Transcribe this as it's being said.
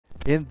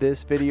In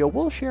this video,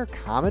 we'll share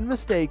common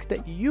mistakes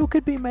that you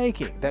could be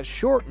making that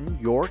shorten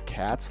your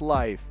cat's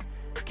life.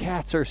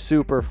 Cats are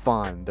super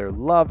fun. They're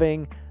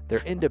loving,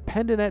 they're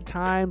independent at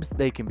times,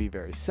 they can be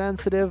very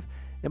sensitive,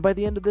 and by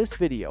the end of this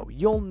video,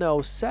 you'll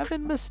know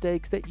 7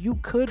 mistakes that you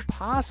could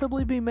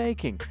possibly be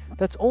making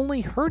that's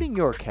only hurting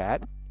your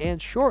cat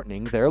and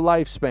shortening their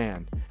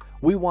lifespan.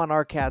 We want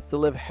our cats to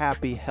live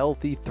happy,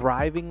 healthy,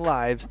 thriving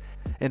lives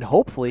and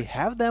hopefully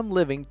have them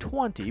living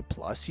 20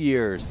 plus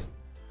years.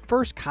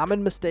 First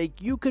common mistake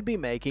you could be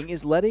making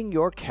is letting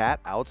your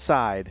cat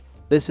outside.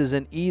 This is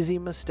an easy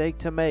mistake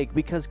to make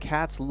because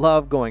cats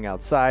love going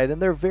outside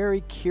and they're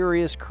very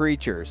curious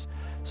creatures.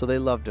 So they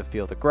love to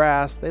feel the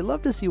grass, they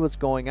love to see what's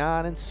going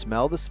on and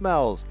smell the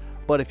smells.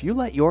 But if you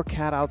let your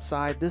cat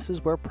outside, this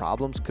is where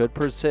problems could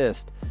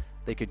persist.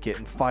 They could get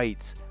in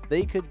fights,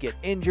 they could get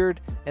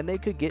injured, and they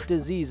could get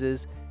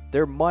diseases.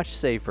 They're much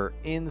safer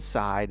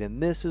inside,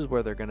 and this is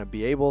where they're going to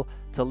be able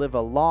to live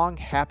a long,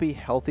 happy,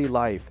 healthy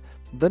life.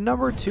 The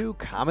number 2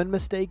 common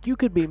mistake you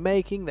could be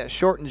making that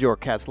shortens your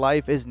cat's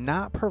life is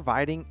not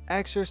providing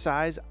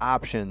exercise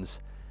options.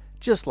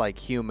 Just like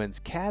humans,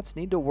 cats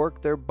need to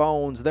work their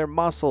bones, their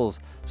muscles,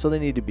 so they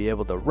need to be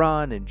able to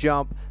run and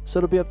jump. So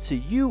it'll be up to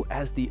you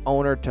as the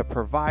owner to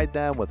provide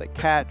them with a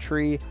cat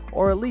tree,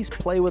 or at least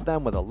play with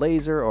them with a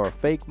laser or a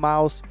fake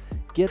mouse.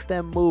 Get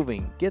them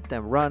moving, get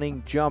them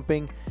running,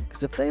 jumping,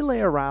 because if they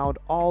lay around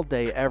all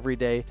day, every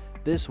day,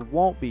 this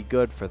won't be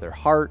good for their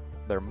heart,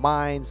 their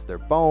minds, their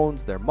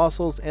bones, their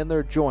muscles, and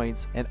their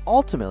joints, and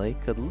ultimately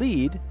could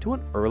lead to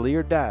an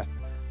earlier death.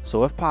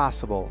 So if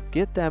possible,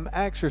 get them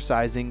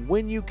exercising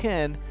when you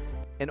can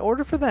in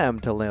order for them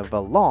to live a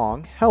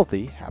long,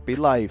 healthy, happy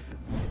life.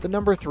 The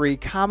number 3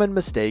 common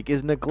mistake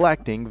is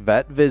neglecting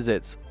vet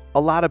visits. A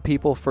lot of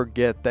people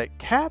forget that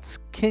cats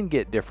can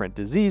get different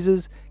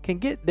diseases, can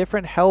get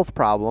different health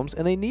problems,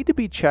 and they need to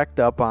be checked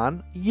up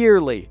on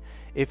yearly.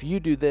 If you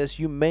do this,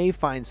 you may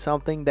find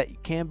something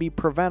that can be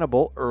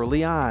preventable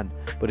early on.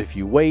 But if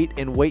you wait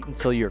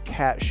until your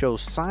cat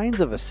shows signs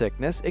of a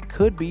sickness, it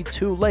could be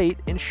too late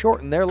and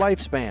shorten their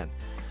lifespan.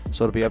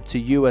 So it'll be up to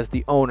you as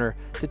the owner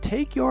to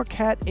take your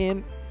cat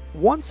in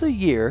once a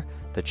year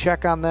to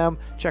check on them,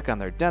 check on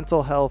their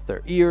dental health,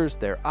 their ears,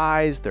 their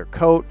eyes, their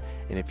coat.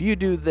 And if you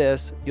do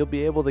this, you'll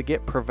be able to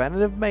get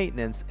preventative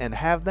maintenance and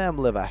have them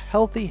live a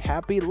healthy,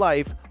 happy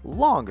life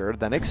longer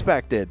than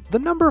expected. The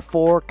number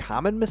 4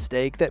 common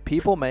mistake that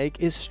people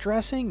make is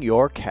stressing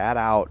your cat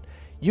out.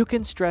 You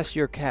can stress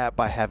your cat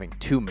by having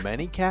too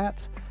many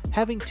cats,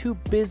 having too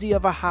busy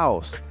of a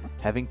house,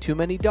 having too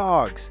many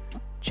dogs,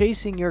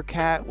 chasing your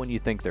cat when you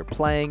think they're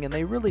playing and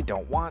they really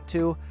don't want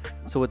to.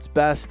 So it's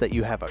best that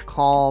you have a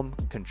calm,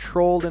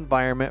 controlled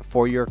environment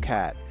for your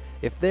cat.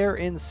 If they're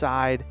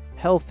inside,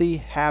 healthy,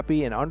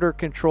 happy, and under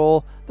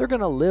control, they're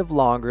going to live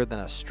longer than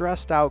a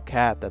stressed out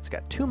cat that's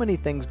got too many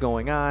things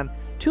going on,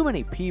 too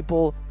many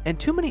people, and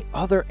too many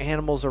other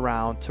animals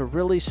around to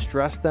really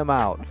stress them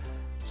out.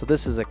 So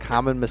this is a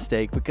common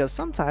mistake because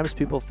sometimes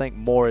people think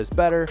more is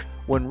better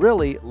when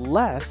really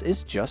less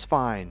is just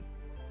fine.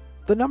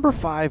 The number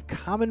 5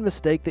 common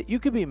mistake that you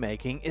could be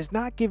making is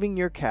not giving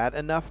your cat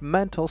enough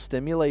mental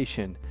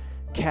stimulation.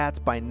 Cats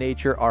by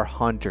nature are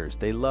hunters.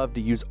 They love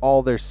to use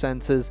all their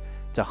senses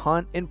to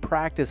hunt and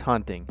practice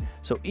hunting.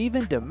 So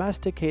even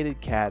domesticated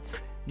cats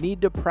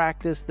need to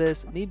practice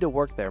this, need to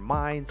work their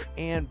minds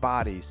and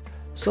bodies.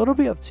 So it'll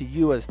be up to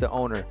you as the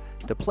owner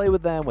to play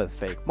with them with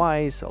fake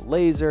mice, a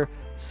laser,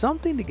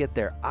 something to get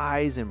their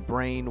eyes and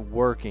brain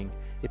working.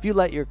 If you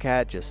let your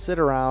cat just sit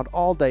around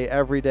all day,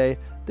 every day,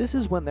 this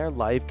is when their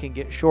life can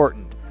get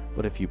shortened.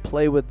 But if you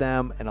play with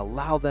them and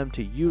allow them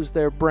to use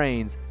their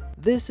brains,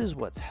 this is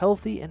what's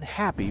healthy and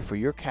happy for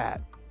your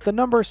cat. The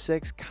number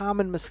 6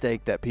 common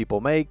mistake that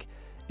people make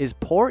is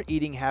poor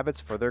eating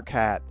habits for their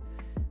cat.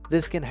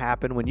 This can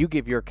happen when you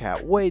give your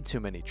cat way too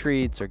many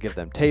treats or give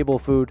them table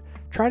food.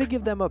 Try to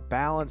give them a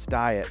balanced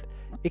diet.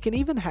 It can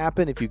even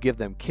happen if you give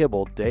them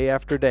kibble day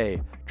after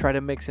day. Try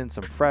to mix in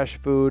some fresh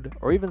food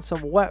or even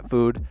some wet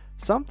food,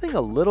 something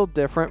a little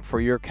different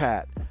for your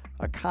cat.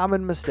 A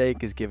common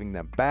mistake is giving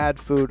them bad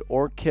food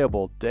or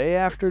kibble day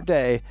after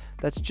day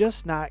that's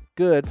just not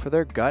good for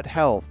their gut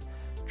health.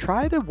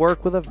 Try to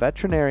work with a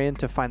veterinarian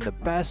to find the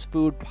best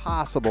food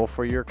possible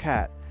for your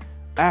cat.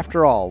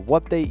 After all,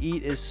 what they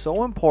eat is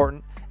so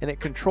important and it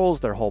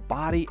controls their whole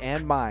body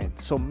and mind,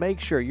 so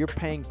make sure you're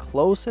paying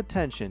close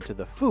attention to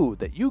the food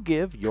that you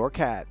give your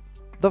cat.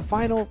 The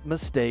final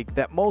mistake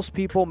that most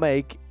people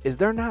make is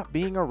they're not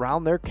being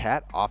around their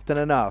cat often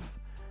enough.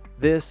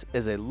 This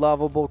is a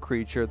lovable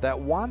creature that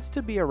wants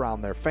to be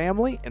around their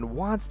family and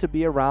wants to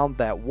be around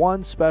that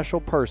one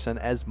special person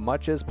as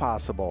much as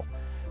possible.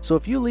 So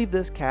if you leave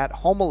this cat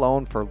home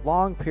alone for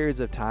long periods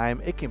of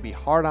time, it can be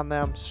hard on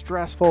them,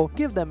 stressful,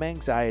 give them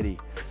anxiety.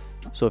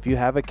 So if you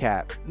have a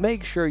cat,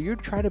 make sure you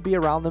try to be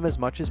around them as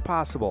much as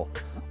possible.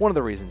 One of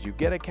the reasons you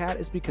get a cat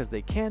is because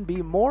they can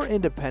be more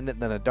independent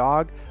than a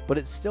dog, but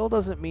it still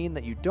doesn't mean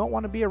that you don't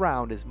want to be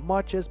around as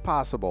much as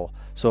possible.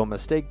 So a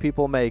mistake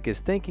people make is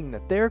thinking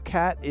that their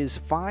cat is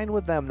fine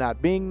with them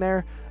not being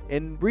there.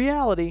 In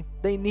reality,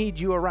 they need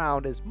you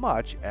around as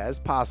much as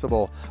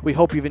possible. We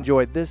hope you've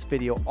enjoyed this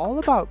video all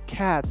about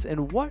cats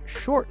and what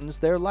shortens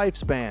their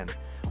lifespan.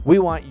 We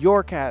want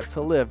your cat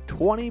to live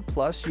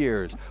 20+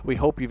 years. We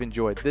hope you've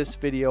enjoyed this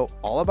video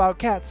all about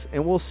cats,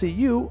 and we'll see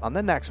you on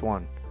the next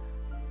one.